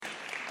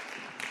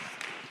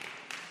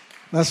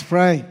Let's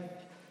pray.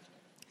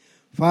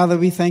 Father,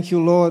 we thank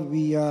you, Lord.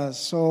 We are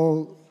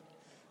so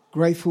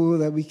grateful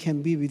that we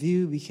can be with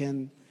you. We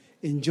can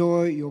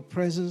enjoy your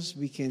presence.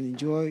 We can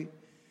enjoy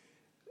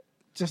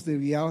just the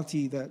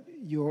reality that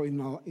you're in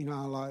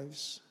our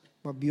lives.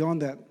 But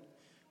beyond that,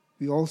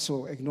 we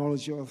also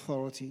acknowledge your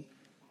authority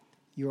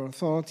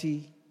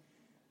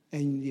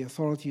and the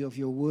authority of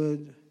your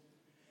word.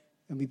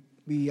 And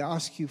we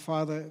ask you,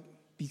 Father,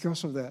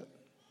 because of that,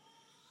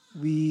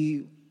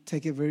 we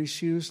take it very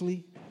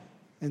seriously.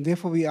 And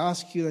therefore we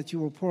ask you that you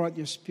will pour out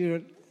your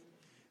Spirit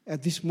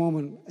at this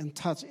moment and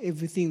touch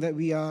everything that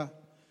we are,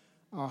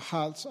 our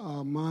hearts,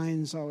 our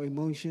minds, our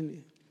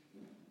emotion,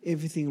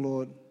 everything,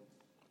 Lord,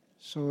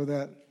 so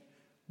that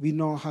we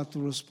know how to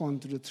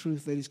respond to the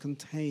truth that is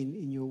contained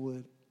in your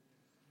word.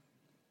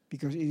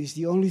 Because it is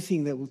the only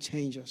thing that will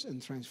change us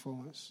and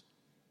transform us.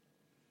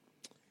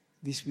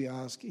 This we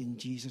ask in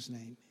Jesus'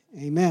 name.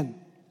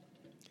 Amen.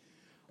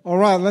 All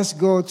right, let's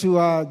go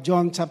to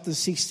John chapter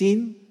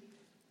 16.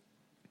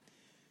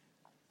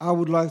 I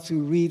would like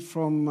to read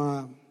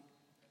from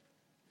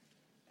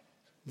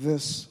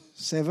verse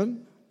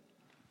 7.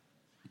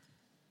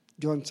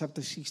 John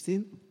chapter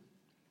 16,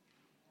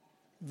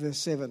 verse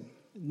 7.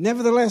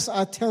 Nevertheless,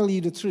 I tell you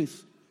the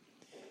truth.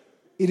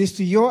 It is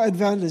to your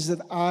advantage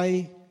that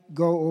I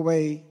go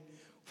away.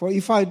 For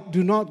if I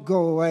do not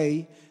go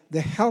away, the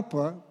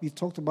helper, we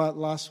talked about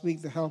last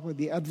week, the helper,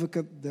 the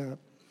advocate,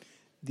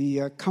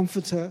 the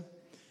comforter,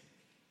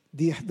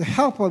 the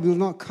helper will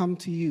not come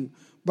to you.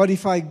 But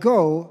if I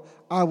go,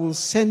 I will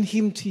send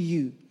him to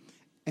you.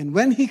 And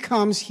when he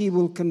comes, he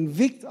will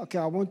convict. Okay,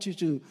 I want you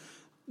to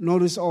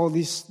notice all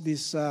this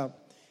will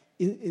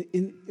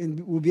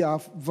be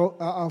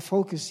our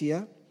focus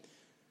here.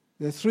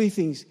 There are three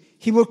things.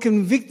 He will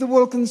convict the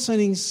world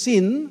concerning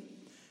sin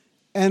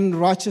and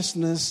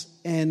righteousness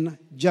and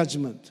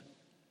judgment.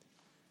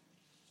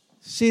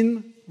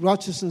 Sin,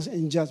 righteousness,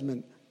 and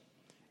judgment.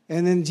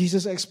 And then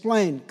Jesus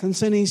explained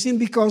concerning sin,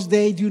 because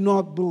they do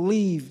not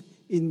believe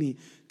in me.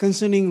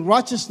 Concerning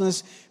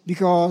righteousness,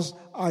 because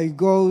I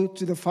go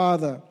to the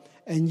Father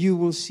and you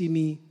will see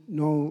me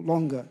no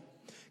longer.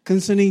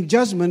 Concerning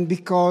judgment,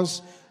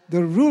 because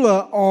the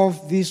ruler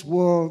of this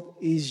world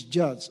is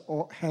judged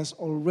or has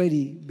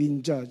already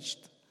been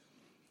judged.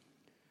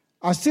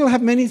 I still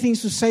have many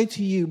things to say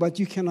to you, but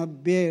you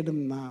cannot bear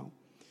them now.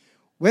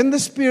 When the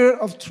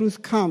Spirit of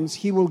truth comes,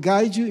 he will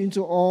guide you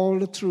into all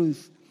the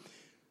truth.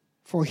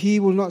 For he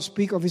will not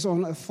speak of his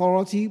own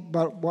authority,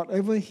 but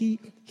whatever he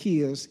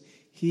hears,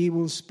 he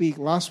will speak.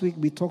 Last week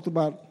we talked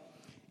about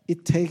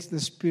it takes the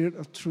Spirit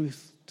of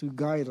truth to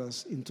guide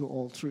us into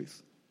all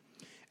truth.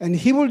 And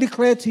he will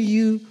declare to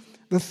you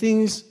the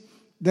things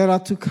that are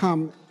to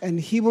come, and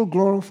he will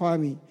glorify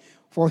me.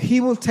 For he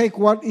will take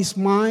what is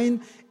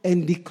mine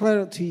and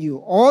declare it to you.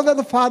 All that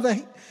the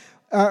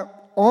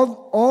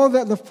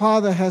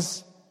Father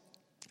has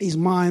is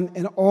mine,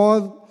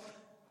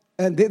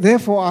 and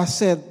therefore I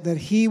said that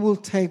he will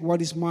take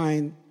what is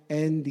mine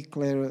and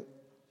declare it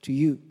to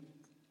you.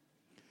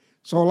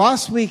 So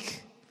last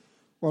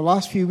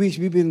few weeks,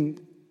 we've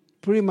been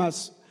pretty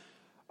much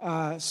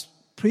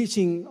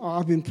preaching, or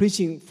I've been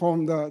preaching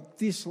from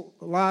this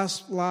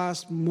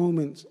last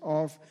moments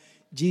of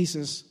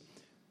Jesus,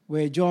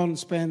 where John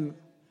spent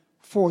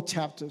 4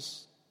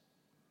 chapters,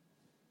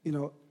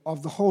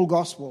 of the whole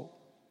gospel,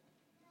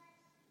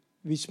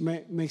 which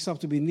makes up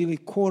to be nearly a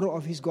quarter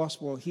of his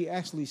gospel. He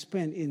actually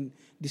spent in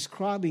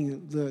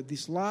describing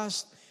this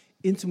last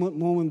intimate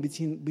moment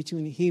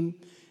between him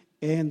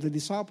and the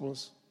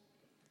disciples.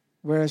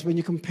 Whereas when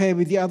you compare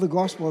with the other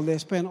gospel, they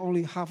spend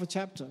only half a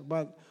chapter.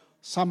 But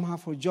somehow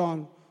for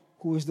John,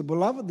 who is the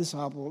beloved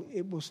disciple,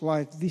 it was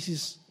like this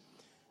is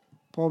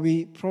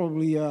probably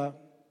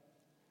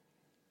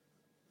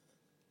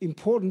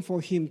important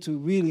for him to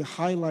really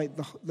highlight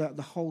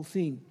the whole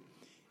thing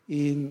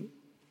in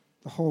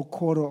the whole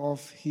quarter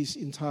of his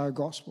entire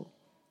gospel.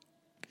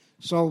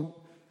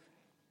 So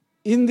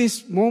in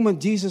this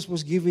moment, Jesus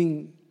was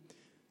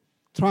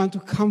trying to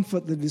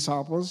comfort the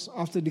disciples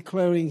after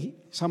declaring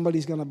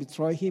somebody's going to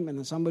betray him and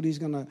then somebody's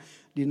going to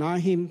deny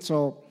him.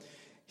 So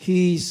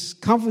he's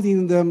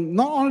comforting them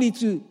not only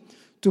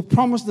to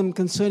promise them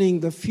concerning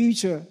the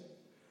future,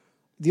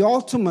 the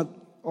ultimate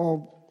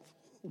of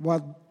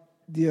what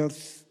the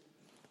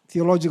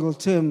theological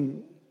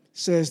term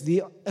says,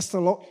 the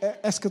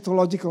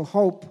eschatological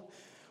hope,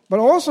 but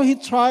also he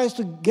tries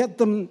to get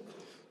them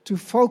to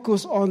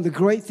focus on the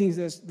great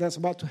things that's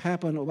about to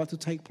happen or about to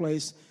take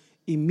place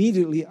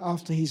immediately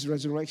after his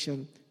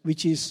resurrection,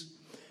 which is,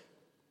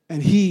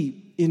 and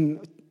he, in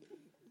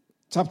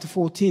chapter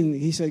 14,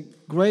 he said,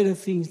 greater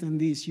things than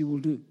this you will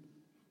do,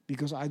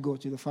 because I go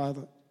to the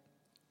Father.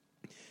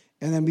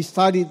 And then we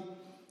studied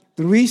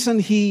the reason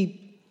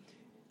he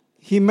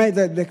made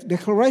that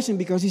declaration,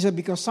 because he said,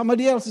 because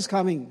somebody else is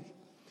coming.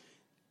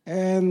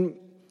 And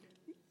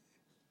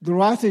the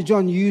writer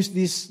John used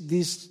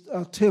this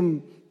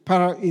term,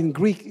 in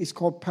Greek, it's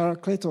called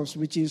parakletos,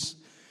 which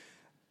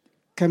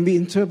can be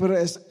interpreted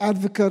as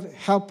advocate,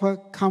 helper,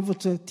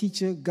 comforter,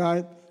 teacher,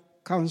 guide,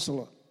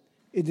 counselor.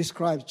 It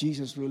describes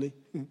Jesus, really.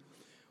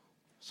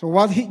 So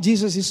what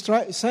Jesus is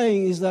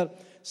saying is that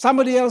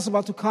somebody else is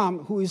about to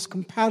come who is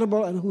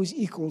compatible and who is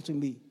equal to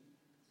me.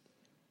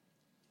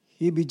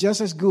 He'll be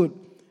just as good.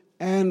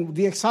 And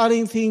the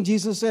exciting thing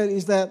Jesus said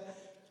is that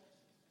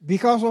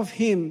because of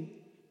him,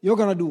 you're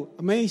going to do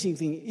amazing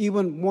things,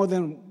 even more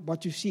than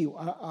what you see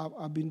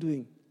I've been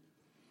doing,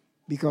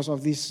 because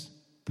of this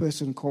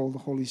person called the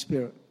Holy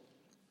Spirit.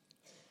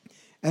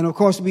 And of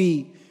course,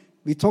 we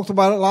talked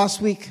about it last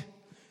week.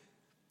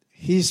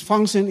 His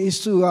function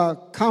is to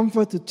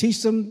comfort, to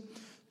teach them,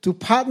 to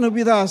partner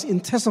with us in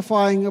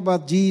testifying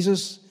about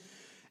Jesus,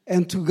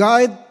 and to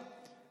guide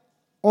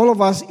all of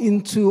us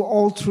into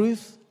all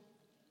truth,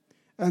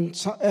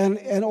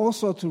 and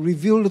also to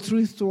reveal the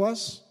truth to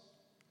us.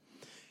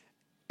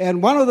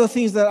 And one of the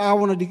things that I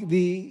want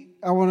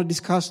to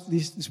discuss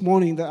this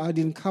morning that I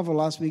didn't cover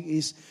last week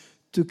is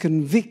to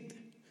convict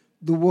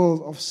the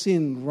world of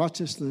sin,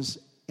 righteousness,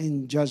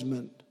 and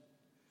judgment.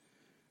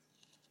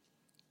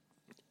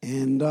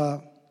 And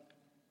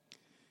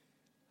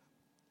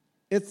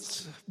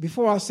it's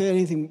before I say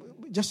anything,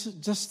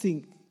 just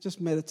think, just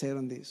meditate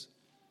on this,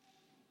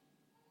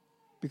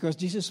 because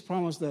Jesus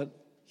promised that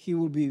He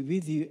will be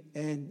with you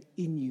and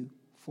in you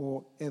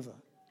forever.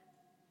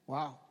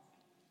 Wow!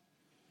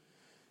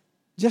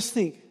 Just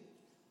think,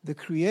 the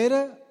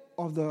Creator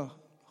of the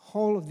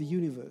whole of the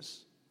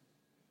universe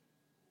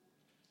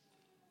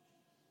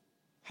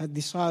had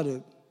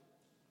decided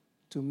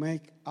to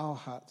make our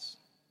hearts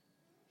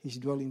His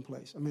dwelling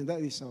place. I mean, that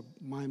is a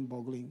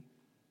mind-boggling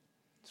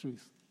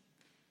truth.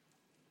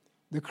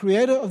 The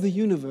Creator of the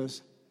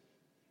universe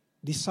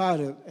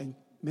decided and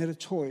made a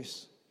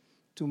choice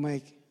to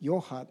make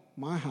your heart,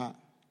 my heart,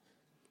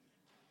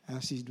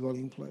 as His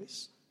dwelling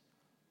place.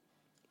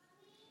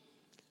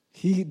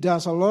 He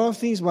does a lot of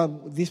things,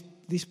 but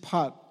this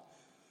part,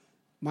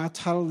 my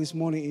title this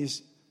morning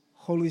is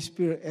Holy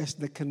Spirit as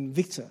the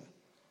Convictor.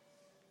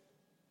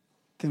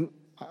 I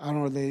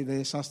don't know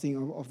the such thing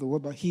of the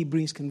word, but He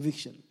brings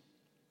conviction.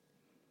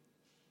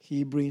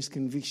 He brings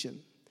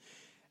conviction.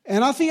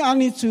 And I think I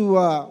need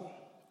to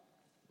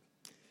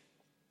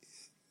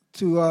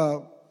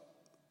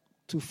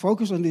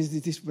focus on this.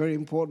 This is very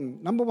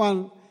important. Number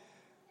one,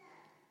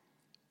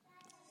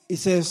 it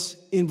says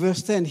in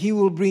verse 10, He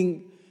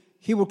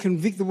will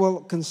convict the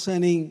world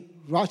concerning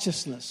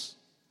righteousness.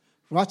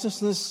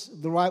 Righteousness,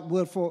 the right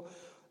word for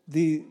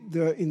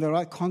in the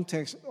right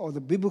context, or the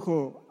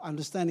biblical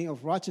understanding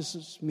of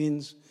righteousness,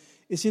 means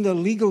it's in the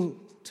legal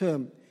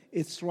term.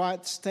 It's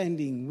right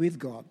standing with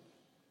God.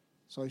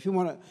 So if you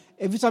want to,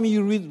 every time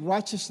you read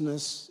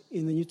righteousness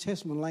in the New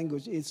Testament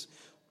language, it's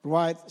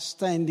right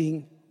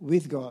standing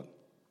with God.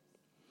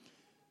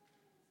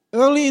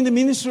 Early in the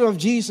ministry of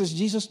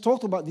Jesus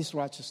talked about this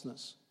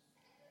righteousness.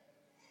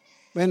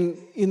 When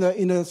in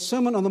the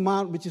Sermon on the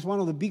Mount, which is one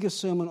of the biggest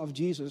sermons of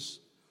Jesus,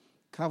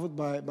 covered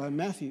by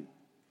Matthew,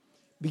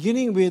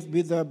 beginning with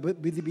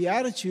the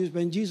Beatitudes,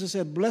 when Jesus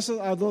said, "Blessed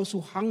are those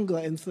who hunger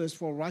and thirst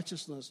for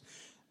righteousness."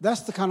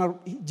 That's the kind of,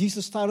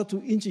 Jesus started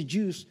to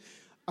introduce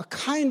a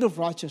kind of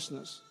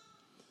righteousness.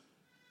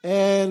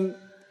 And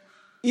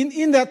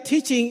in that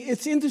teaching,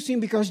 it's interesting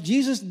because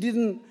Jesus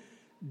didn't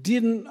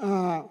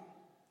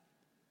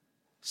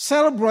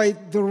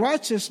celebrate the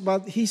righteous,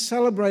 but He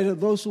celebrated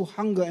those who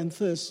hunger and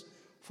thirst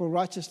for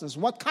righteousness.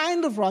 What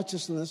kind of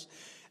righteousness?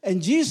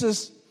 And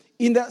Jesus,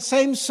 in that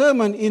same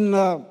sermon, in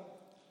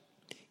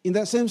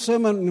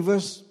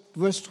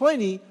verse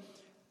 20,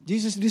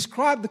 Jesus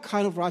described the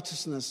kind of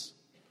righteousness,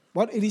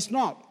 but it is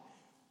not.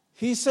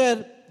 He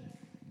said,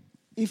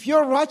 if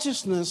your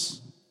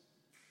righteousness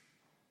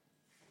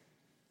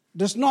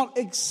does not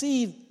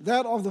exceed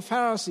that of the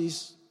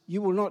Pharisees,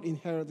 you will not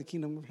inherit the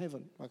kingdom of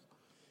heaven. Like,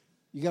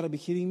 you got to be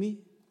kidding me?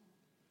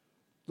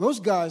 Those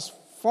guys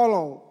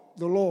follow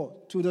the law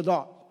to the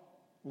dot,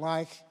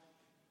 like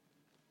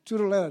to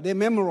the letter. They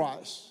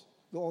memorize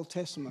the Old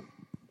Testament.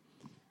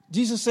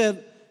 Jesus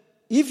said,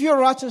 if your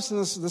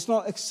righteousness does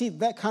not exceed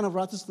that kind of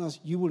righteousness,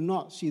 you will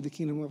not see the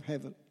kingdom of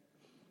heaven.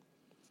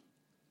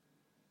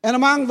 And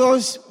among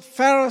those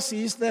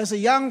Pharisees, there's a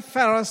young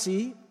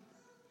Pharisee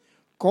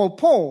called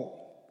Paul,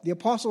 the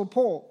Apostle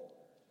Paul,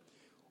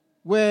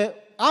 where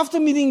after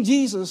meeting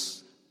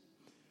Jesus,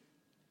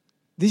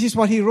 this is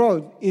what he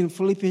wrote in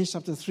Philippians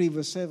chapter 3,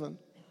 verse 7.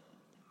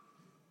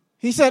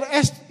 He said,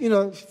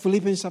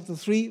 Philippians chapter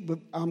 3, but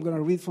I'm going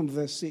to read from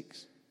verse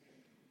 6.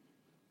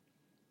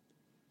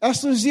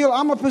 As to zeal,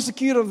 I'm a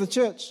persecutor of the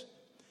church.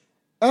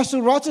 As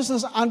to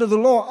righteousness under the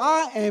law,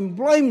 I am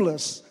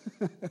blameless.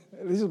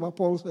 This is what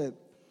Paul said.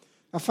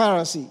 A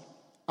Pharisee,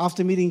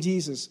 after meeting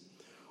Jesus.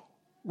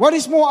 What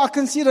is more, I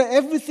consider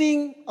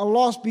everything a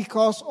loss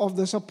because of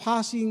the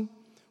surpassing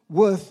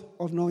worth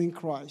of knowing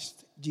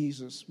Christ,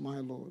 Jesus, my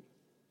Lord.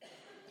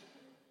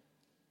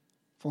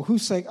 For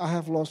whose sake I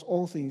have lost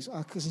all things,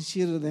 I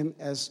consider them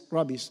as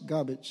rubbish,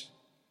 garbage,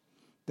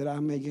 that I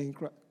may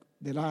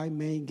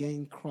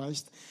gain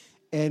Christ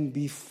and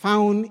be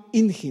found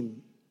in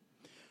Him,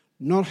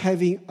 not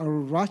having a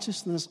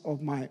righteousness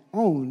of my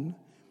own.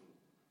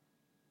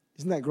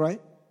 Isn't that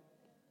great?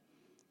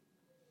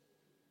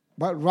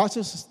 but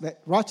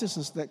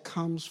righteousness that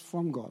comes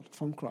from God,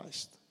 from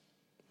Christ.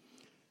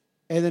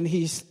 And then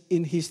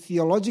in his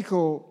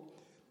theological,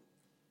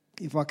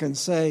 if I can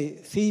say,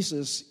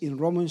 thesis in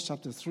Romans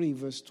chapter 3,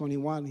 verse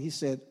 21, he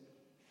said,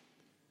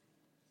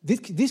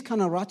 this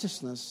kind of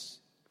righteousness,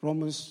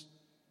 Romans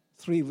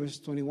 3, verse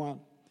 21,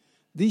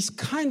 this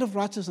kind of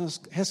righteousness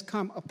has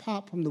come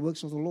apart from the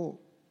works of the law.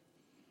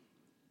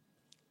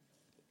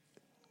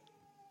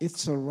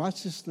 It's a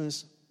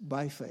righteousness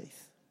by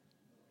faith.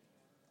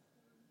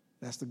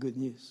 That's the good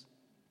news.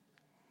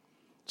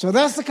 So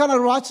that's the kind of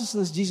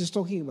righteousness Jesus is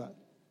talking about.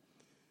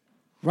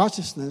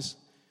 Righteousness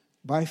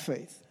by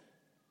faith.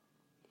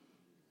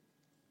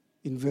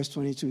 In verse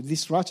 22,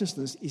 this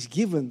righteousness is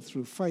given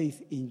through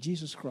faith in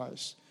Jesus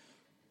Christ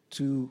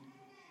to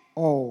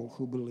all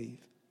who believe.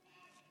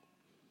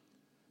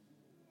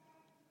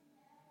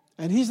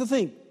 And here's the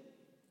thing.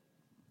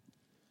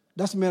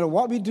 Doesn't matter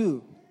what we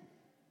do,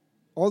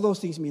 all those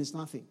things means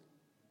nothing.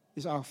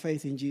 It's our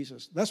faith in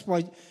Jesus. That's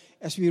why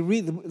as we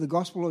read the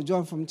Gospel of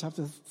John from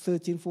chapter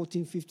 13,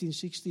 14, 15,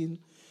 16,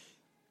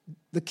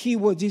 the key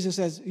word Jesus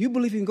says, you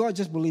believe in God,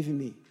 just believe in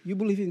me. You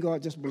believe in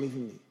God, just believe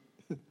in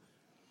me.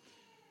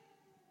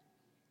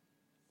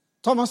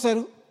 Thomas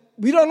said,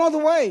 we don't know the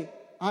way.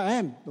 I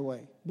am the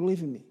way.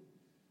 Believe in me.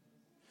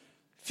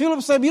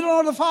 Philip said, we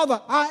don't know the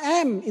Father. I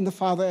am in the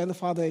Father and the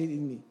Father is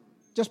in me.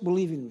 Just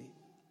believe in me.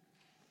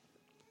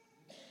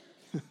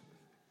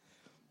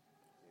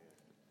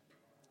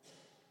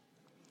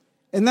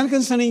 And then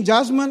concerning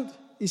judgment,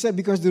 he said,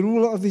 because the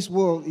ruler of this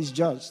world is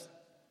judged.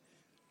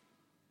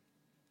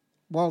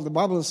 Well, the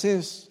Bible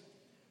says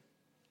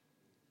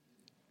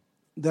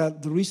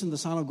that the reason the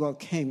Son of God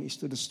came is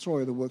to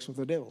destroy the works of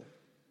the devil.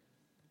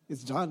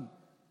 It's done.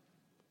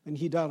 And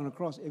he died on the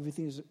cross.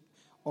 Anything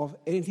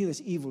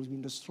that's evil has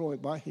been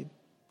destroyed by him.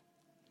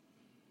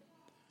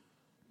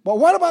 But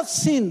what about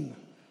sin?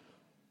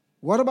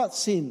 What about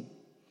sin?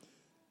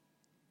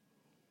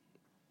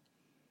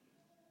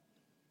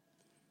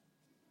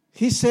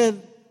 He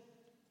said,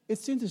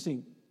 it's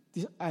interesting,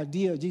 this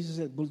idea, Jesus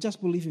said, well,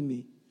 just believe in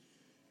me.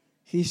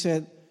 He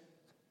said,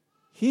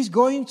 he's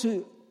going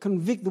to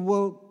convict the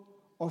world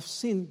of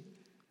sin.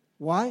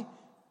 Why?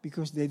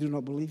 Because they do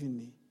not believe in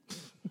me.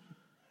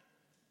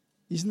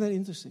 Isn't that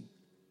interesting?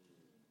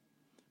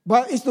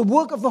 But it's the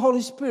work of the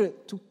Holy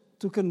Spirit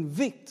to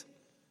convict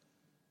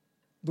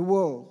the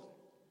world.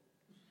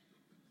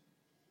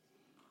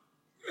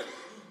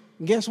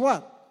 And guess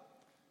what?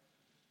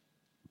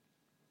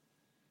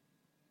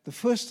 The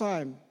first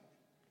time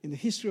in the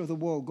history of the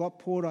world, God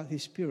poured out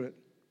His Spirit.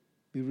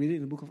 We read it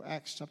in the book of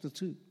Acts, chapter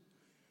 2.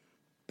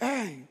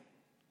 Bang!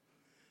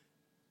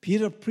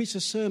 Peter preached a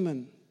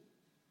sermon.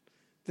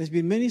 There's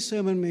been many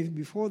sermons maybe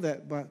before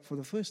that, but for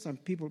the first time,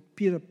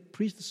 Peter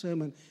preached the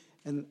sermon,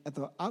 and at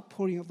the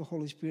outpouring of the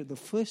Holy Spirit, the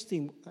first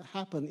thing that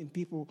happened in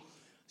people's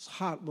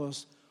heart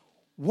was,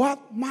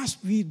 what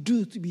must we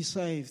do to be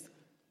saved?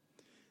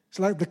 It's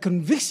like the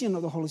conviction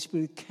of the Holy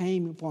Spirit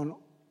came upon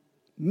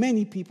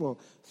many people,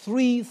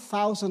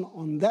 3,000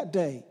 on that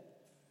day.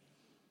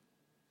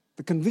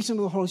 The conviction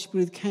of the Holy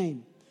Spirit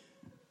came.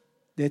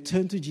 They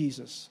turned to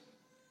Jesus,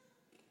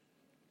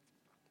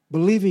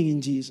 believing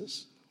in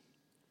Jesus.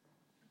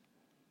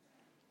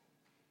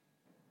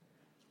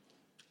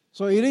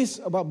 So it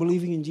is about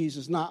believing in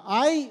Jesus. Now,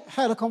 I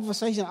had a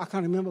conversation, I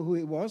can't remember who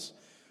it was,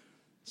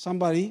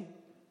 somebody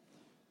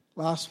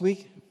last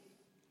week.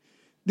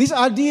 This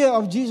idea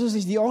of Jesus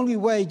is the only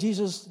way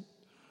Jesus,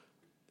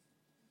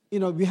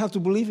 we have to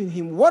believe in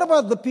Him. What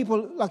about the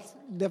people like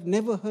they've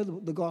never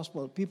heard the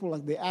gospel? People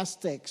like the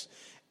Aztecs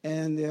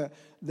and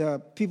the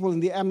people in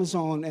the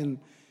Amazon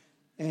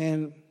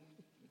and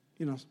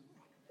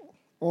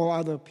all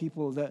other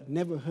people that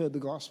never heard the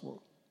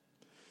gospel.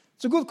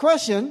 It's a good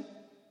question.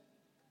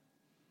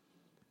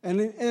 And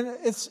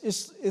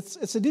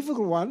it's a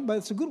difficult one, but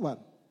it's a good one.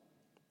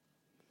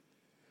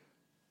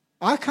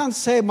 I can't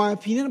say my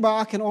opinion, but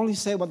I can only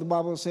say what the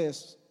Bible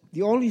says.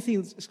 The only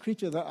thing,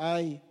 scripture that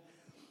I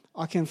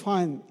can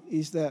find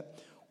is that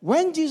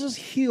when Jesus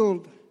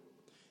healed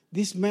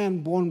this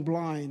man born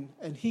blind,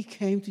 and he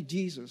came to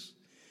Jesus,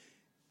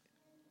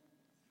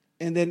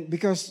 and then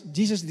because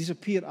Jesus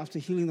disappeared after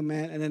healing the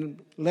man, and then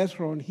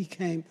later on he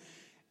came,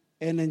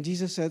 and then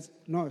Jesus said,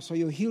 no, so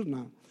you're healed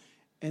now.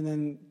 And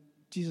then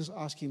Jesus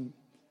asked him,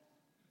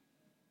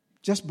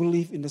 just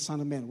believe in the Son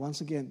of Man.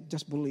 Once again,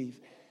 just believe.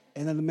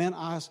 And then the man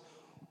asked,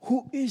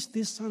 who is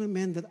this Son of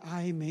Man that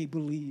I may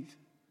believe?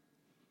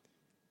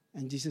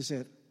 And Jesus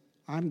said,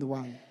 I'm the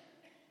one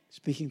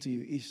speaking to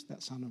you, is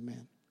that Son of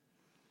Man.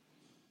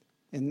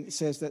 And it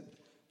says that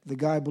the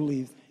guy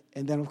believed.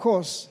 And then, of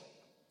course,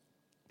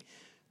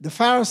 the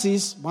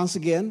Pharisees, once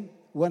again,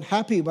 weren't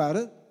happy about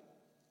it.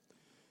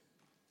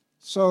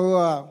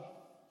 So,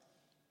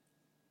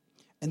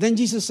 and then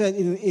Jesus said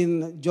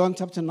in John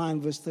chapter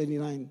 9, verse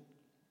 39,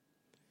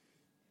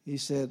 He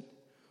said,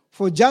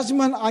 for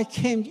judgment I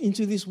came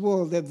into this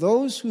world, that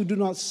those who do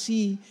not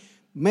see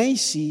may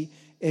see,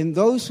 and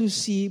those who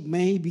see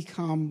may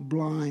become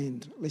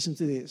blind. Listen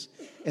to this.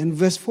 And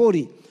verse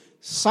 40,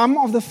 some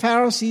of the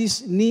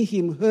Pharisees near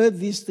him heard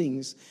these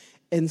things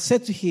and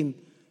said to him,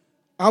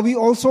 "Are we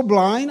also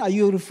blind? Are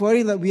you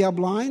referring that we are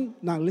blind?"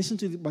 Now listen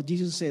to what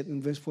Jesus said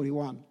in verse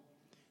 41.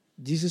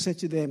 Jesus said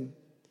to them,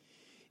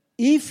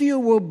 "If you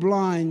were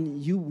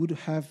blind, you would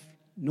have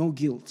no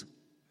guilt.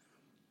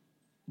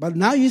 But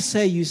now you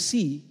say you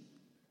see,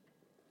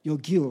 your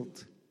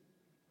guilt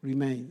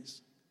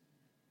remains."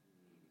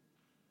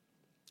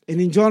 And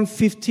in John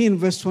 15,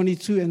 verse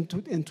 22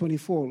 and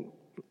 24,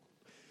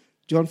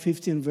 John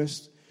 15,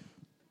 verse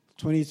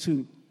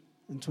 22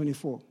 and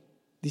 24,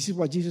 this is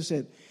what Jesus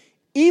said.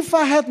 "If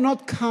I had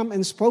not come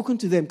and spoken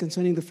to them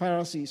concerning the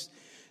Pharisees,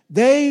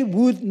 they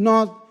would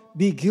not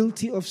be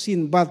guilty of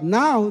sin, but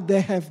now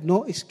they have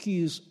no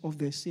excuse of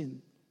their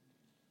sin.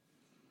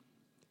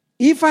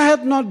 If I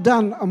had not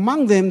done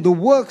among them the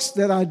works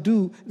that I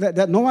do,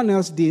 that no one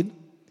else did,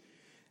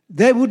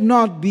 they would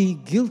not be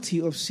guilty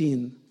of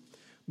sin.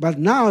 But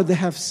now they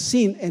have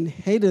sinned and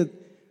hated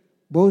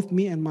both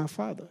me and my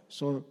Father."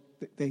 So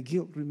their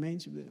guilt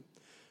remains with them.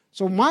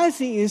 So my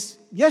thing is,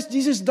 yes,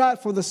 Jesus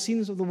died for the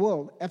sins of the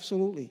world.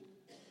 Absolutely.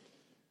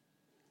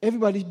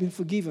 Everybody's been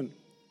forgiven.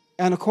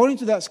 And according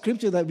to that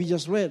scripture that we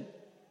just read,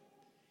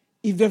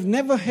 if they've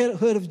never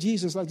heard of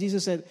Jesus, like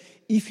Jesus said,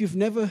 if you've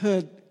never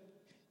heard,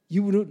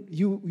 you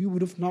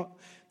would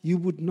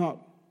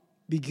not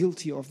be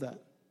guilty of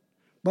that.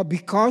 But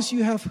because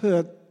you have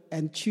heard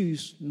and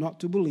choose not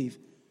to believe,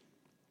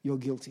 you're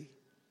guilty.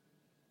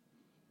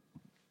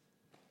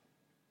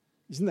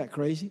 Isn't that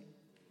crazy?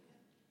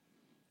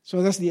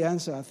 So that's the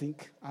answer,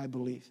 I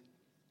believe.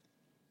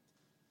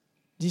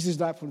 Jesus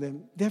died for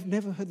them. They've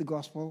never heard the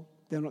gospel.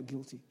 They're not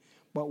guilty.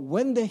 But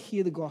when they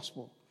hear the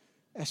gospel,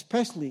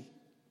 especially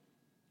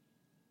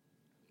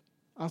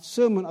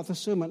after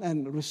sermon,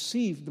 and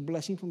receive the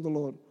blessing from the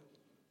Lord,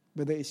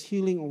 whether it's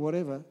healing or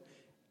whatever,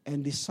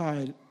 and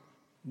decide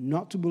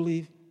not to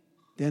believe,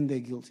 then they're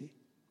guilty.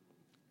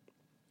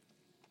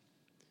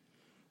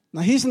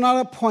 Now, here's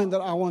another point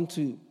that I want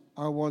to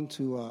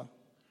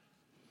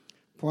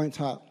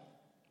point out.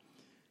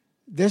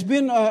 There's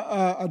been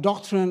a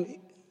doctrine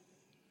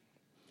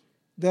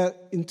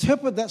that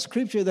interpret that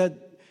scripture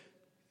that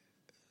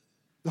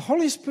the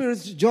Holy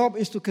Spirit's job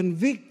is to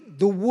convict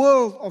the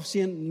world of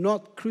sin,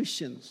 not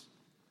Christians.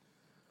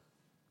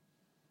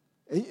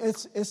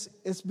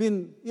 It's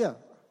been,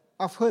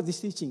 I've heard this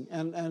teaching,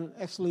 and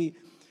actually,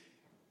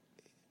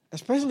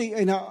 especially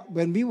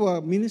when we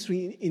were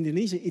ministering in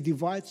Indonesia, it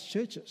divides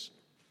churches.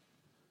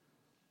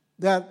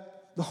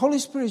 That the Holy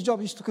Spirit's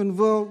job is to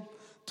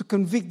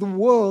convict the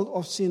world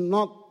of sin,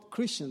 not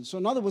Christians. So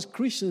in other words,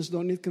 Christians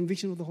don't need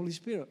conviction of the Holy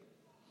Spirit.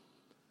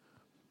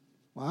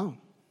 Wow.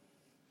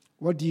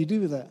 What do you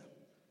do with that?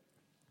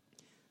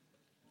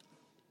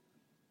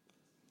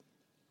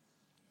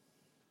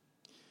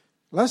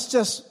 Let's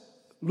just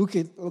look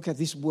at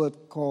this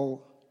word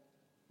called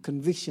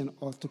conviction,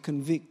 or to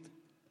convict.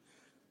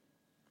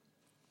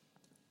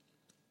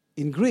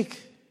 In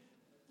Greek,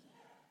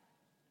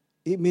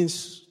 it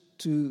means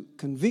to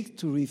convict,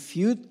 to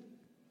refute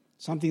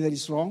something that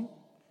is wrong,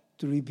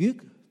 to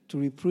rebuke, to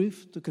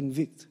reprove, to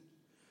convict.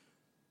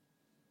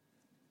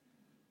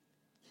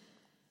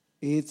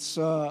 It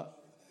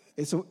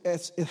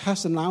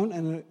has a noun,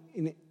 and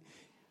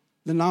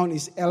the noun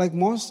is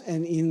elegmos,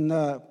 and in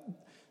the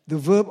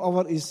verb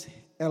of it is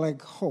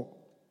elegho.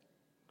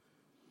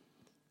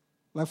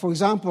 Like, for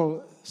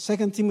example,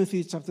 2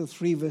 Timothy chapter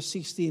 3, verse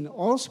 16,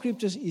 all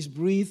scriptures is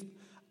breathed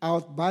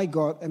out by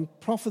God and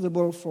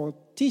profitable for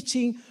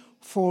teaching,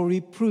 for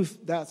reproof,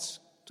 that's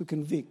to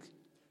convict,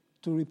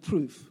 to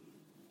reproof,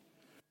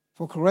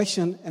 for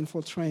correction and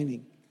for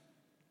training.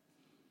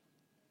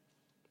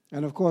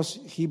 And of course,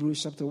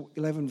 Hebrews chapter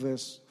 11,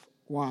 verse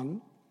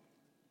 1,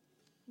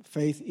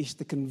 faith is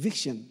the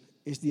conviction,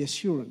 is the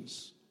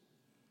assurance.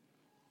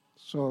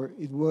 So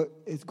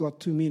it got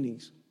two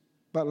meanings.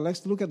 But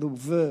let's look at the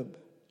verb.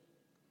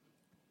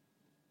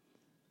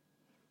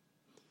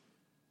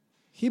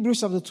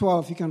 Hebrews chapter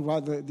 12, you can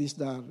write this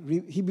down.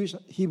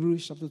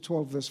 Hebrews chapter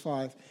 12, verse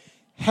 5.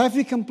 Have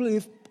you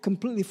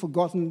completely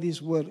forgotten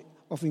this word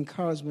of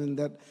encouragement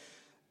that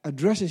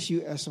addresses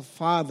you as a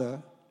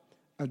father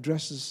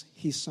addresses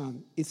his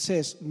son? It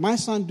says, my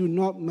son, do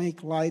not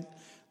make light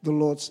the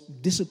Lord's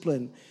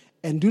discipline,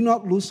 and do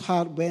not lose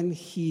heart when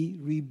he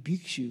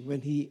rebukes you,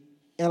 when he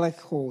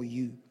elegho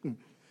you,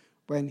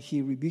 when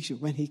he rebukes you,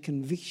 when he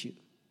convicts you.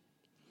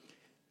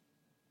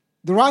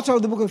 The writer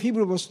of the book of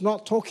Hebrews was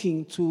not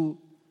talking to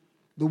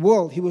the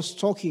world. He was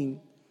talking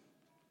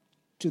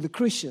to the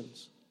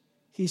Christians.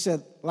 He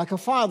said, like a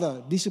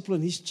father,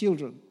 discipline his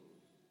children.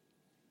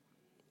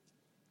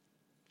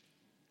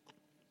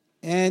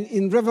 And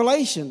in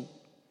Revelation,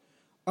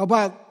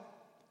 about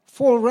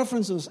 4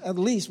 references at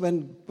least,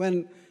 when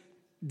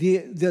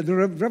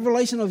the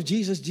revelation of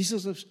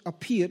Jesus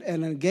appeared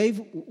and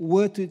gave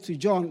word to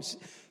John.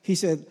 He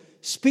said,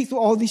 speak to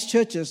all these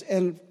churches,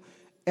 and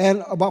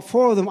about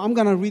 4 of them, I'm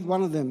going to read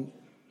one of them.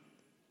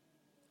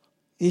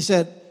 He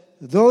said,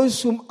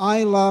 those whom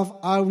I love,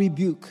 I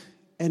rebuke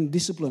and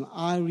discipline.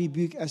 I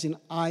rebuke as in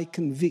I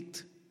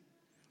convict.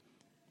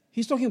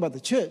 He's talking about the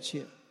church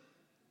here,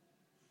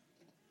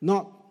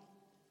 not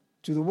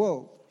to the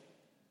world.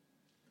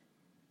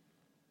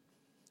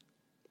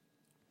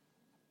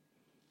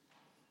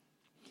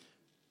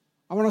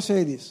 I want to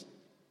say this.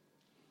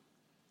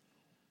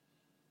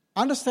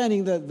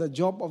 Understanding that the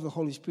job of the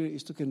Holy Spirit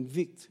is to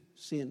convict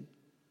sin.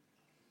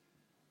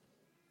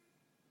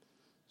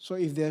 So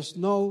if there's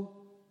no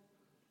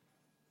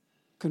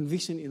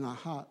conviction in our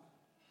heart,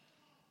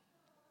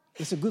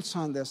 it's a good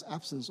sign there's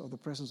absence of the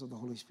presence of the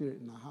Holy Spirit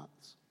in our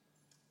hearts.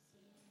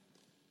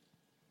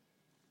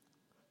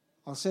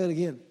 I'll say it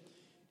again.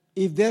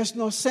 If there's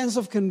no sense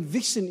of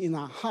conviction in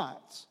our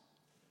hearts,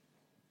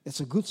 it's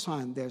a good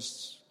sign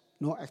there's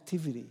no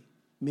activity.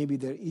 Maybe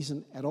there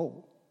isn't at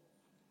all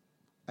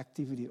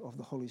activity of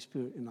the Holy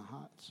Spirit in our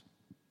hearts.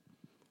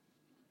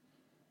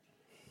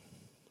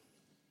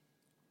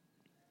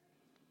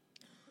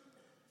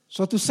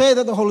 So to say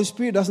that the Holy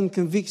Spirit doesn't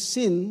convict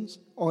sins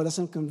or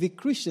doesn't convict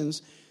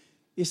Christians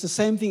is the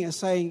same thing as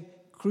saying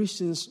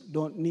Christians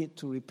don't need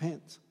to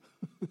repent.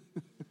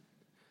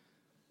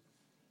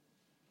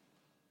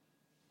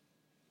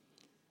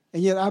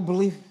 And yet I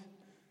believe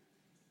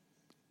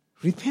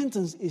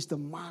repentance is the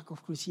mark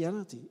of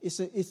Christianity.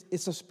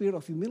 It's a spirit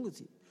of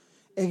humility.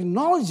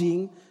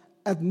 Acknowledging,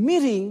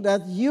 admitting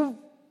that you've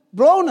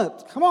blown it.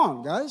 Come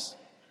on, guys.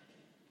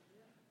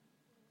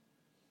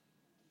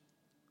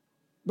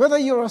 Whether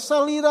you're a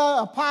cell leader,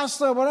 a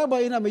pastor, whatever,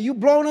 you've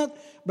blown it.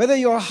 Whether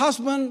you're a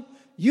husband,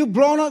 you've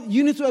blown it.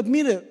 You need to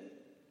admit it.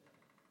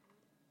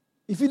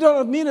 If you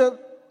don't admit it,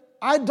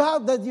 I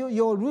doubt that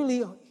you're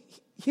really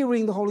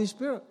hearing the Holy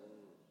Spirit.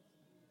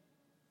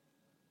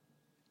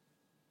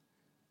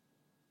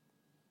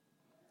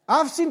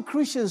 I've seen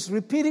Christians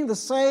repeating the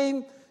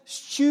same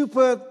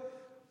stupid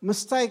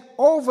mistake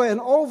over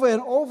and over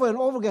and over and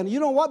over again. You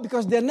know what?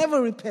 Because they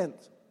never repent.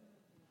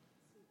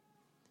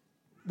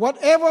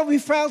 Whatever we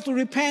fail to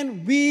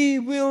repent, we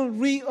will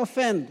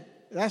re-offend.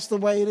 That's the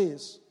way it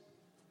is.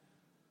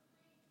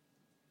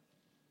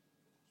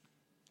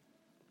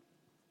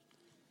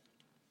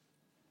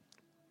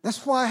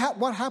 That's why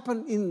what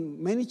happened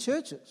in many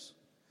churches.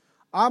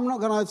 I'm not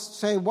going to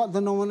say what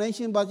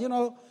denomination, but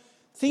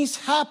things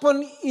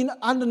happen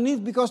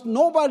underneath because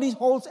nobody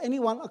holds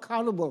anyone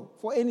accountable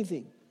for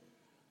anything.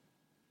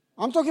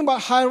 I'm talking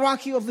about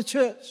hierarchy of the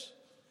church.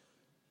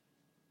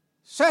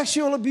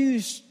 Sexual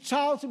abuse,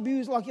 child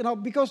abuse,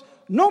 because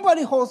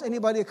nobody holds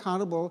anybody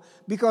accountable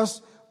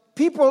because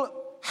people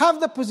have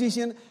the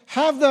position,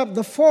 have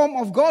the form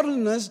of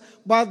godliness,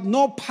 but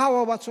no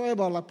power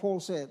whatsoever, like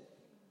Paul said.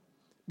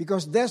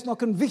 Because there's no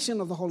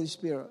conviction of the Holy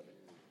Spirit.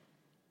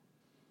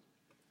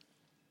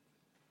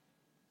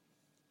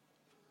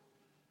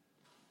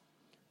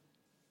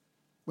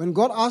 When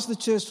God asked the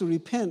church to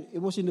repent, it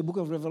was in the book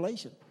of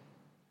Revelation.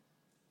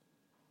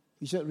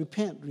 He said,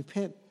 repent,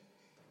 repent,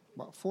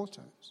 about 4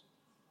 times.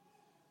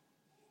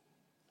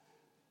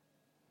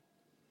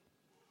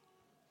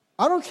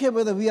 I don't care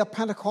whether we are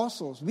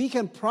Pentecostals. We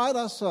can pride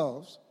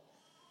ourselves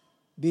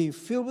being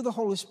filled with the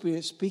Holy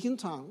Spirit, speak in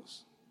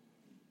tongues.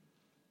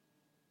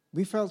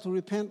 We fail to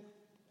repent,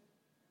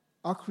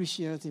 our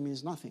Christianity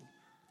means nothing.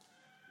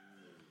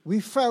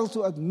 We fail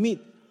to admit.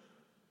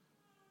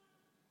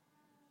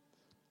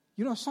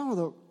 Here's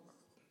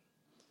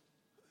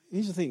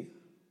the thing.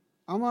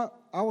 I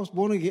was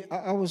born again.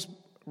 I was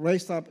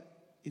raised up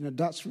in a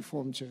Dutch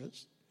Reformed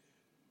church,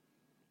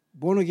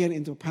 born again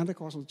into a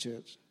Pentecostal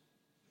church,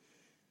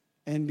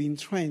 and being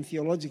trained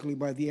theologically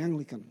by the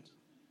Anglicans.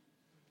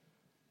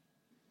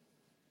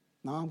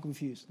 Now I'm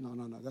confused. No,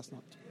 that's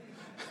not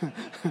true.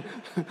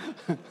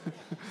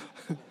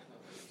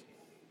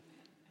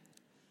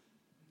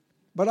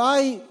 But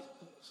I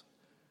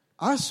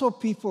saw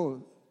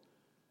people,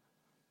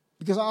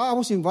 because I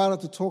was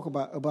invited to talk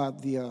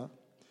about the,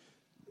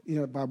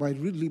 by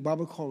Ridley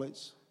Bible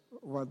College,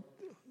 about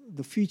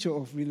the future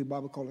of Ridley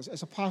Bible College.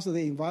 As a pastor,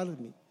 they invited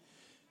me.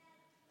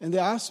 And they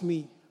asked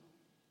me,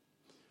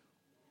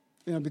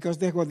 because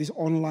they got this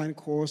online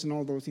course and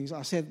all those things.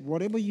 I said,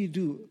 whatever you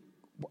do,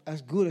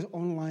 as good as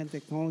online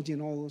technology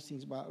and all those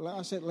things. But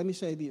I said, let me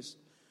say this.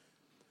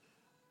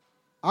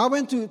 I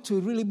went to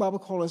Ridley Bible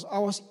College. I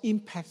was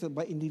impacted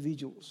by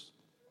individuals.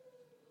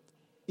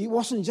 It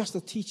wasn't just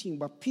the teaching,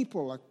 but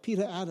people like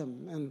Peter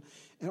Adam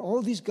and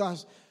all these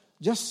guys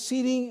just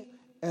sitting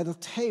at a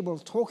table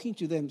talking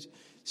to them.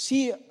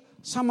 See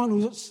someone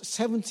who's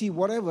 70,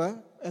 whatever,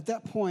 at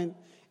that point,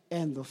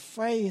 and the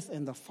faith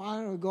and the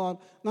fire of God.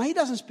 Now, he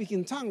doesn't speak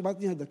in tongue,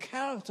 but the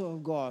character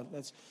of God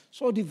that's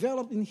so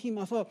developed in him.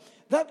 I thought,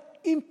 that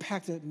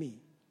impacted me.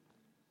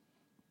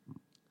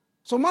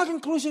 So my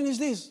conclusion is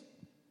this.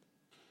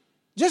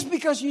 Just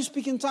because you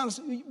speak in tongues,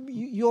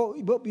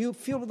 you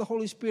feel with the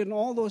Holy Spirit and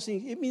all those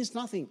things, it means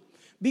nothing.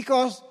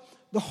 Because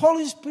the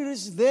Holy Spirit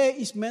is there,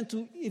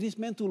 it is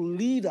meant to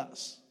lead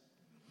us.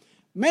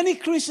 Many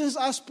Christians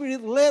are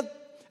Spirit-led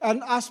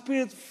and are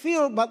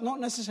Spirit-filled, but not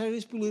necessarily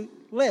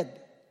Spirit-led.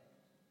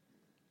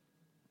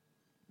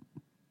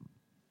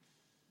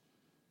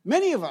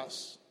 Many of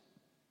us,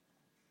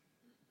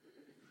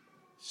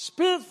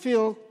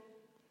 Spirit-filled,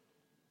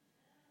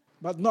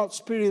 but not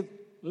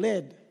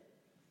Spirit-led.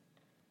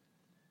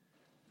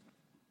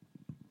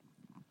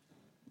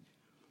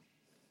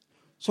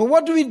 So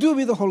what do we do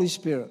with the Holy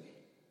Spirit?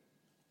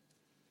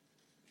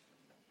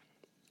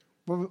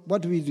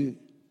 What do we do?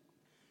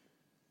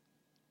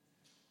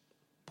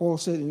 Paul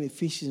said in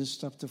Ephesians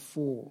chapter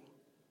 4,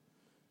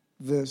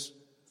 verse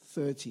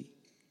 30.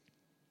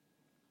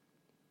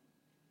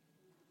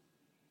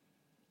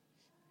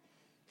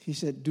 He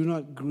said, do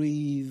not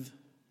grieve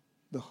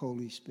the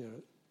Holy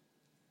Spirit.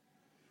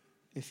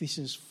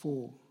 Ephesians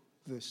 4,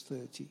 verse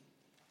 30.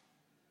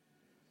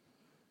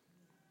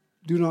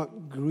 Do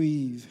not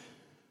grieve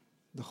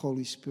the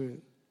Holy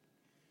Spirit,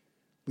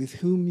 with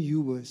whom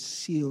you were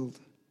sealed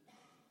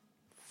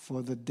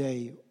for the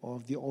day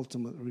of the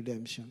ultimate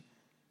redemption.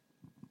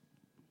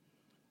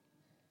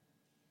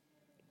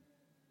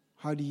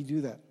 How do you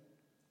do that?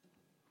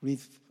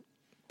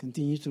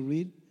 Continue to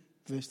read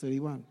verse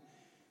 31.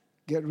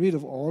 Get rid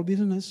of all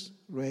bitterness,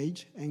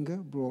 rage, anger,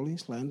 brawling,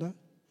 slander.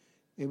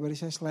 Everybody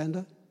say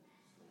slander?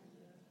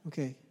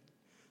 Okay.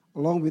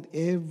 Along with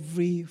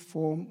every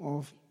form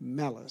of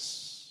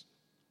malice.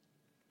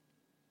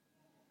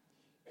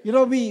 You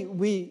know,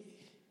 we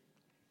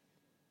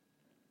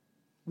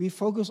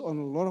focus on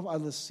a lot of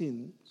other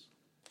sins,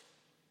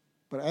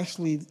 but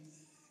actually,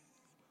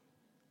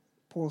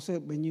 Paul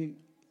said, when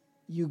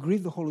you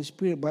grieve the Holy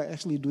Spirit by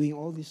actually doing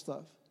all this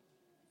stuff.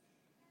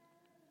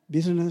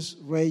 Bitterness,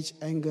 rage,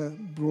 anger,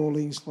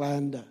 brawling,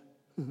 slander,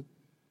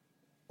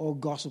 or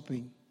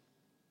gossiping.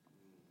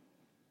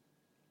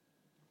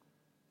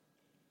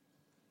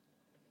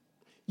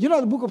 You know,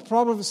 the book of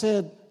Proverbs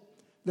said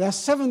there are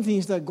 7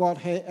 things that God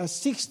hates,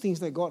 6 things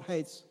that God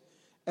hates,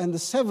 and the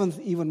 7th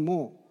even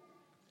more.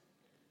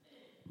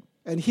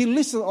 And he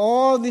listed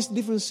all these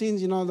different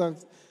sins, you know,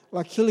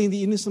 like killing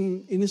the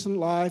innocent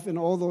life and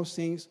all those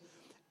things.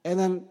 And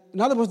then, in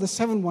other words, the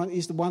 7th one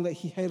is the one that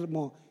he hated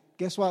more.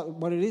 Guess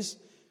what it is?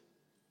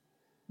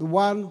 The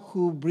one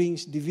who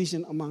brings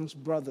division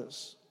amongst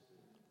brothers.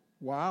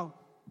 Wow.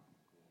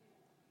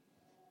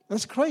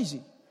 That's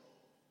crazy.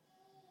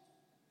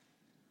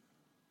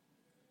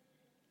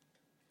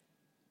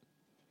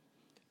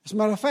 As a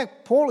matter of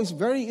fact, Paul is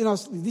very, you know,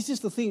 this is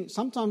the thing.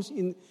 Sometimes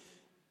in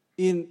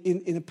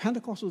a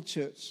Pentecostal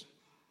church,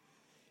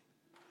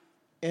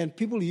 and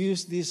people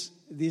use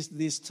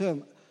this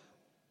term,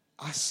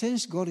 I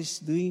sense God is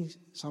doing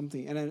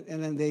something, and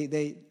then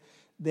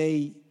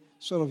they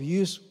sort of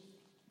use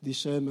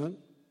discernment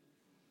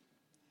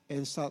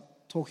and start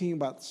talking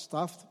about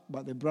stuff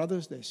about their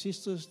brothers, their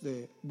sisters,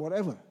 their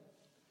whatever,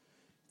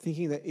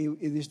 thinking that it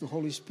is the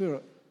Holy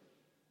Spirit.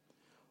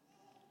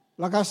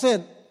 Like I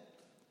said,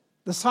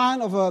 the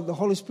sign of the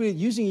Holy Spirit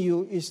using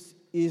you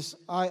is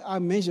I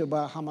measure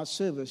by how much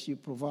service you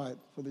provide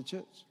for the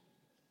church,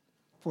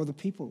 for the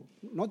people,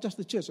 not just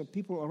the church, but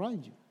people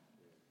around you.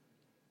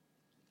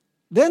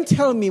 Then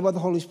tell me what the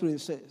Holy Spirit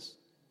says.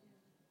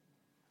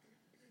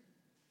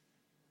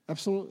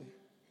 Absolutely.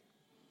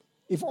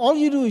 If all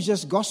you do is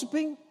just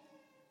gossiping,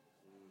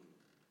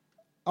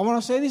 I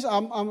want to say this,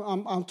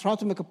 I'm trying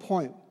to make a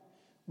point.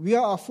 We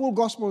are a full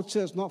gospel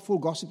church, not full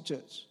gossip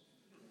church.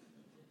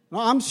 No,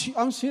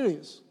 I'm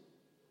serious.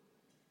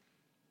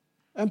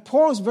 And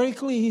Paul is very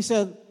clear. He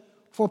said,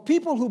 for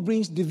people who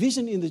brings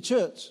division in the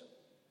church,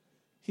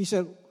 he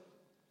said,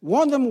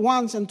 warn them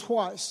once and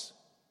twice.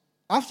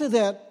 After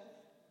that,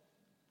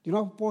 you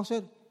know what Paul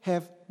said?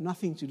 Have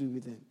nothing to do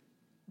with them.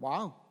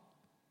 Wow.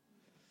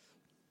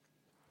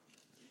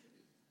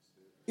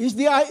 Is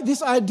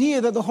this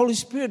idea that the Holy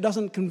Spirit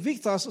doesn't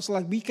convict us, it's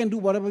like we can do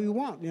whatever we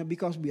want, you know,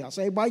 because we are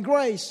saved by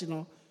grace, you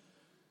know.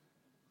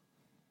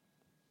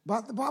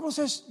 But the Bible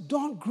says,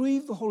 don't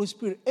grieve the Holy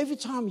Spirit. Every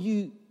time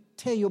you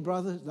tear your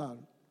brother down,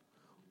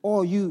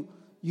 or you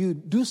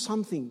do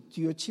something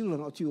to your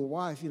children or to your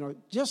wife, you know,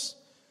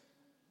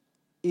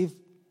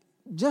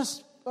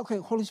 okay,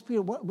 Holy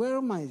Spirit, where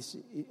am I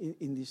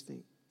in this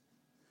thing?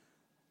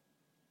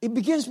 It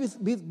begins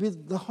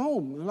with the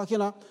home. Like, you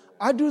know,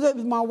 I do that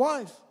with my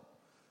wife.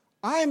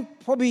 I'm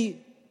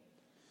probably,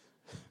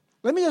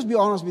 let me just be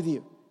honest with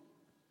you.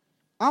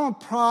 I'm a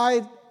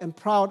proud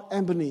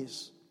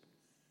Ambonese.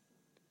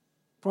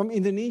 From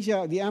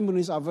Indonesia, the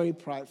Ambonese are very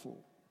prideful.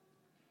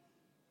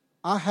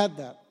 I had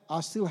that.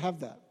 I still have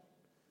that.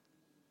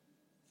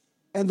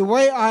 And the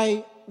way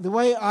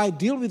I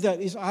deal with that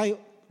is I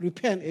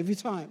repent every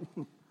time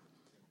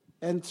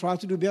and try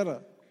to do better.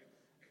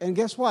 And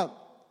guess what?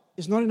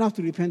 It's not enough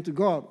to repent to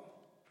God.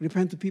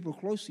 Repent to people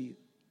close to you.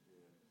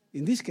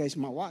 In this case,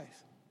 my wife.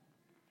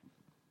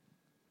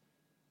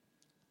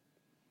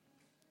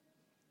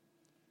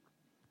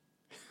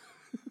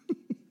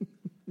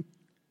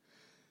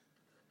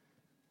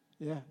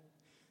 Yeah.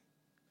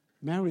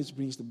 Marriage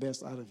brings the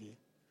best out of you.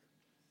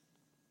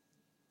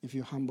 If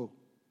you're humble.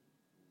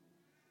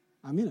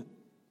 I mean it.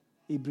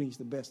 It brings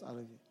the best out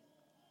of you.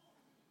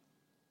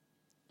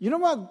 You know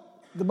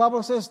what the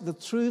Bible says? The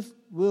truth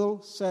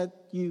will set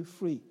you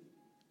free.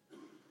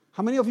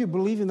 How many of you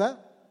believe in that?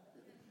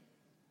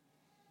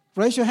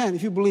 Raise your hand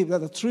if you believe that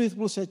the truth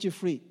will set you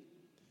free.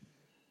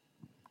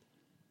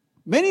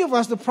 Many of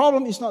us, the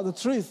problem is not the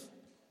truth.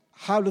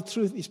 how the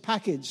truth is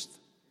packaged.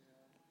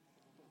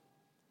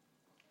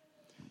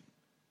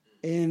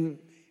 In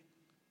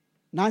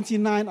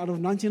 99 out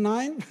of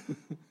 99,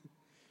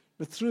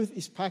 the truth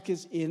is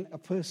packaged in a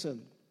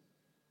person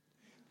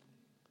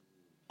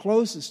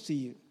closest to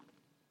you.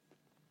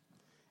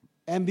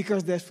 And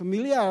because there's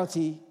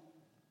familiarity,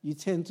 you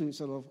tend to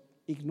sort of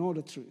ignore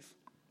the truth.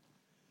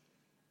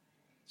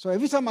 So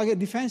every time I get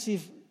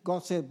defensive,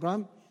 God said,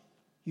 Bram,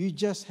 you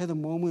just had a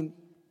moment,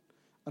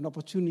 an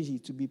opportunity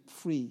to be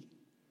free.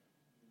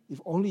 If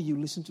only you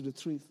listen to the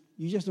truth.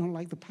 You just don't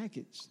like the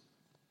package.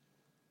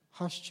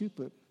 How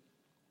stupid.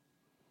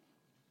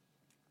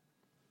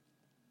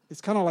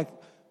 It's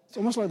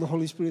almost like the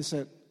Holy Spirit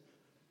said,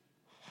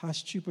 how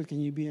stupid can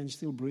you be and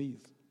still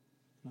breathe?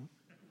 You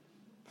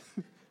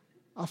know?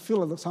 I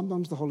feel like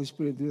sometimes the Holy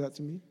Spirit do that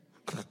to me.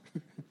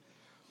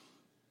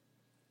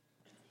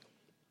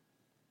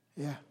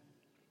 Yeah.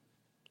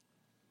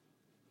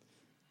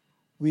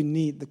 We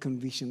need the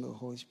conviction of the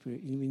Holy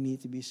Spirit. We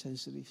need to be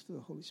sensitive to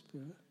the Holy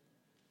Spirit.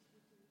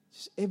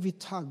 Just every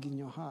tug in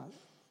your heart.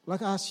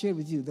 Like I shared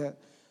with you,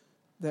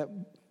 that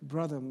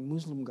brother,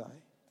 Muslim guy.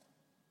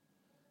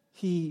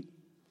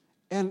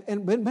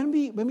 And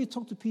when we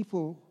talk to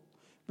people,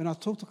 when I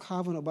talk to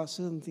Calvin about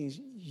certain things,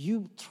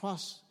 you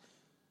trust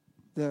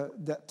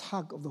that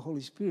tug of the Holy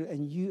Spirit,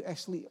 and you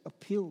actually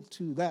appeal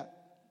to that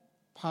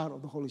part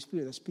of the Holy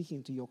Spirit that's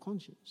speaking to your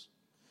conscience.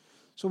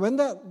 So when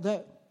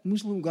that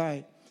Muslim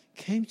guy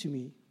came to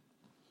me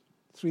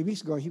 3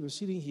 weeks ago, he was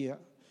sitting here.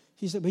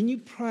 He said, when you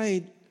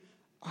prayed,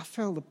 I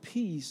felt the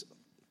peace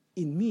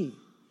in me.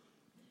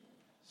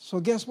 So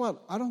guess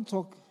what? I don't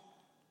talk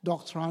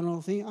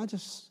doctrinal thing. I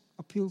just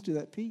appeal to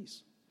that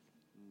peace.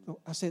 So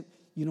I said,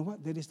 you know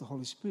what? That is the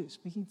Holy Spirit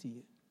speaking to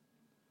you.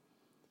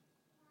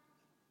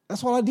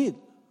 That's what I did.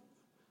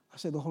 I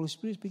said, the Holy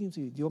Spirit is speaking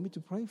to you. Do you want me to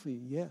pray for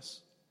you?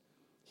 Yes.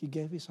 He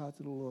gave his heart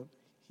to the Lord.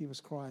 He was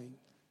crying.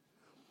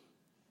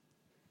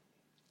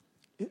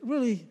 It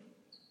really,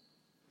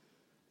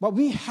 but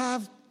we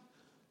have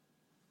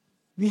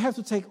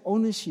to take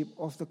ownership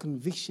of the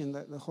conviction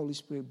that the Holy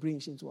Spirit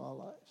brings into our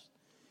lives.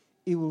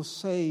 It will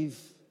save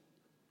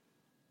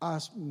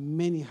us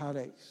many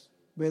heartaches,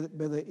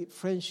 whether it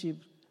friendship,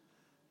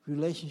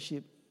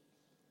 relationship,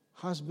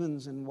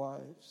 husbands and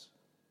wives.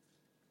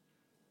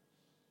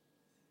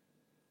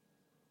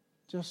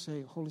 Just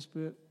say, Holy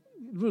Spirit,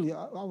 really,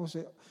 I will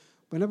say,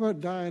 whenever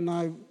Di and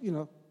I,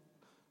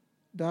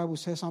 Di will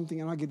say something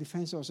and I get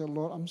defensive, I say,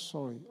 Lord, I'm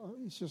sorry.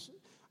 It's just,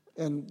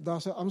 and Di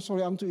said, I'm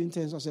sorry, I'm too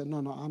intense. I said, no,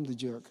 I'm the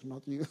jerk,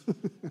 not you.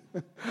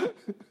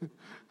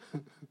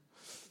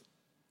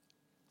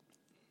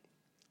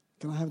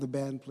 Can I have the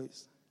band,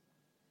 please?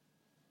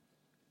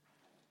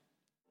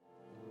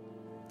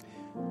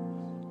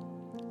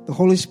 The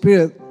Holy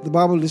Spirit, the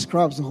Bible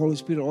describes the Holy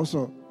Spirit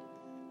also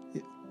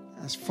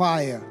as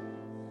fire.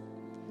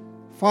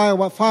 Fire,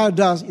 what fire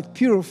does, it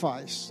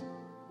purifies.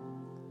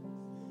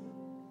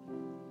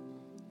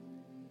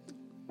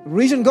 The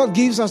reason God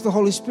gives us the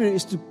Holy Spirit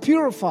is to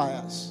purify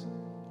us.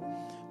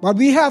 But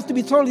we have to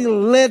be totally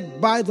led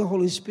by the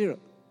Holy Spirit.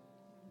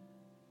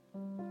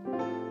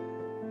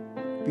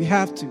 We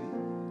have to.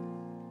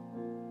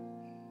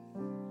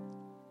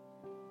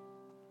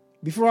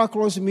 Before I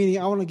close the meeting,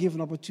 I want to give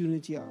an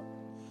opportunity. I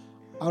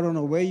don't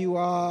know where you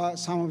are.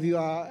 Some of you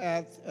are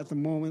at the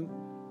moment.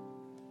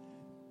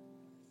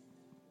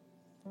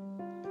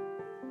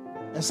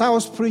 As I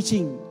was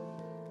preaching,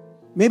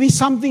 maybe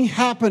something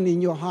happened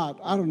in your heart.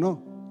 I don't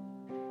know.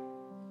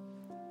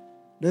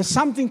 There's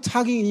something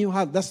tugging in your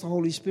heart. That's the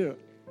Holy Spirit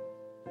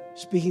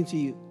speaking to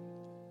you.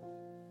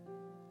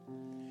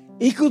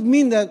 It could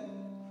mean that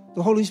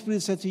the Holy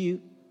Spirit said to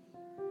you,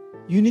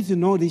 you need to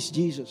know this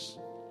Jesus.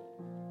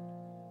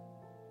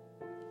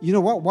 You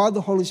know what? While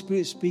the Holy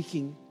Spirit is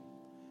speaking,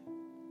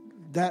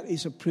 that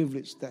is a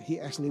privilege that He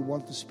actually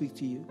wants to speak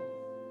to you.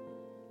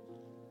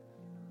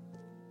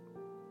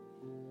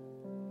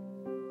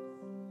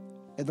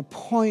 At the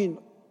point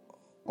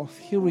of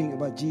hearing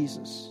about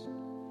Jesus,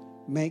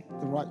 make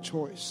the right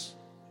choice.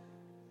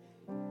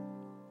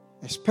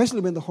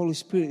 Especially when the Holy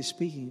Spirit is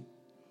speaking.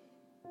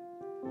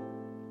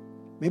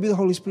 Maybe the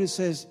Holy Spirit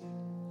says,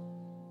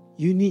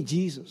 you need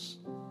Jesus.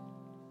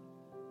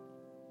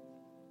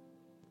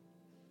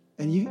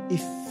 And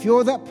if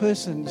you're that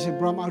person, you say,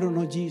 Bram, I don't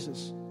know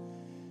Jesus.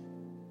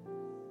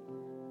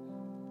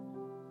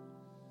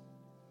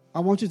 I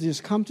want you to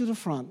just come to the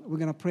front. We're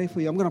going to pray for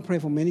you. I'm going to pray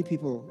for many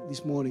people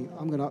this morning.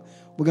 We're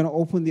going to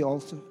open the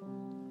altar.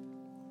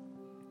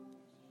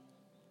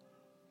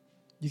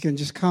 You can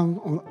just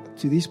come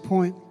to this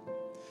point.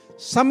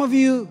 Some of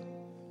you,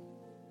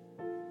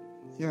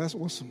 yeah, that's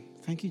awesome.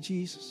 Thank you,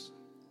 Jesus.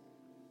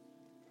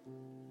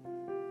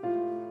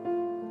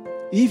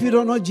 If you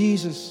don't know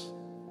Jesus,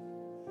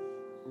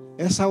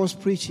 as I was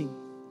preaching,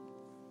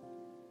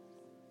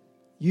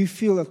 you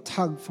feel a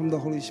tug from the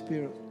Holy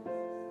Spirit.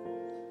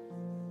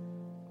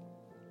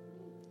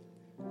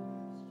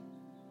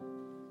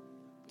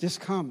 Just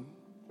come.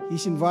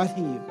 He's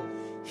inviting you.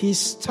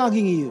 He's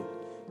tugging you.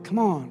 Come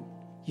on.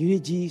 You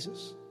need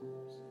Jesus.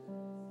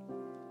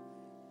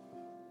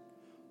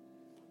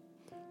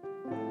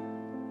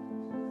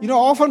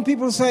 Often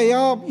people say,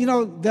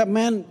 that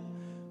man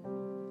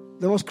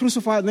that was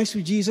crucified next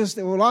to Jesus,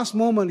 the last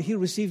moment he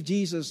received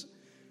Jesus.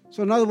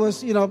 So in other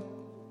words,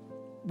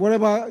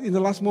 whatever in the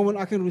last moment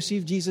I can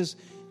receive Jesus.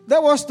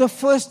 That was the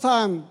first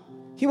time.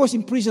 He was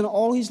in prison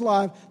all his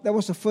life. That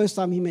was the first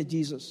time he met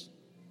Jesus.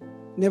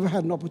 Never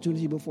had an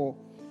opportunity before.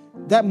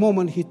 That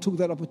moment he took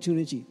that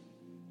opportunity.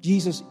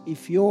 Jesus,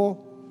 if you're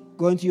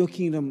going to your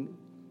kingdom,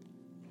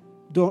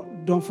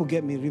 don't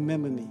forget me,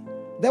 remember me.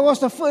 That was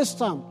the first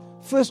time,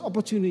 first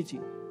opportunity.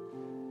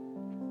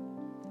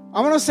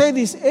 I want to say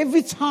this,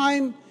 every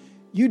time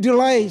you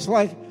delay, it's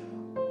like,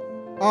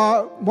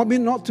 maybe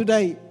not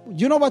today.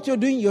 You know what you're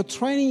doing? You're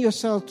training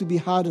yourself to be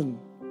hardened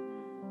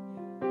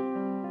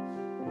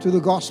to the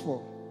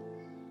gospel.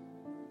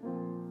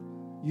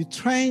 You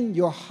train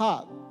your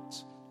heart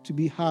to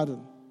be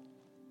hardened.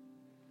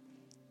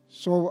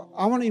 So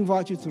I want to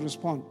invite you to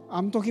respond.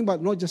 I'm talking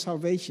about not just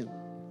salvation.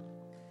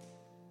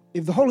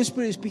 If the Holy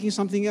Spirit is speaking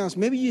something else,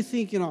 maybe you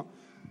think,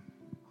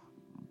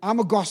 I'm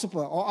a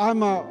gossiper or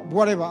I'm a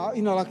whatever. I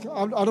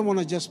don't want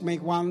to just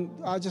make one,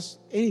 just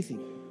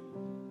anything.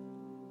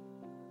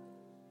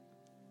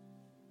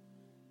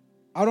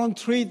 I don't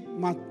treat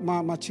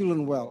my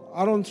children well.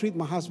 I don't treat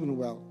my husband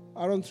well.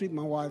 I don't treat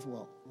my wife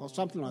well, or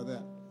something like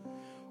that,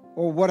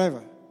 or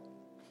whatever.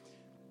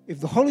 If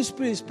the Holy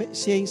Spirit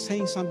is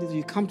saying something to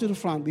you, come to the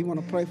front. We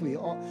want to pray for you.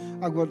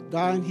 I've got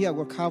Diane here, I've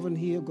got Calvin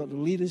here, I've got the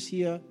leaders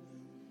here.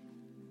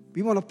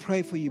 We want to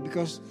pray for you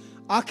because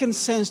I can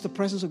sense the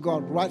presence of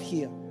God right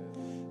here.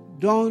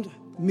 Don't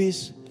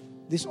miss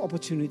this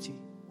opportunity.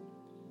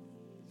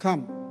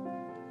 Come.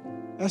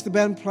 As the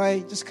band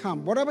play, just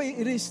come. Whatever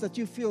it is that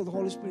you feel the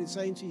Holy Spirit is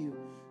saying to you,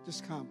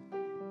 just come.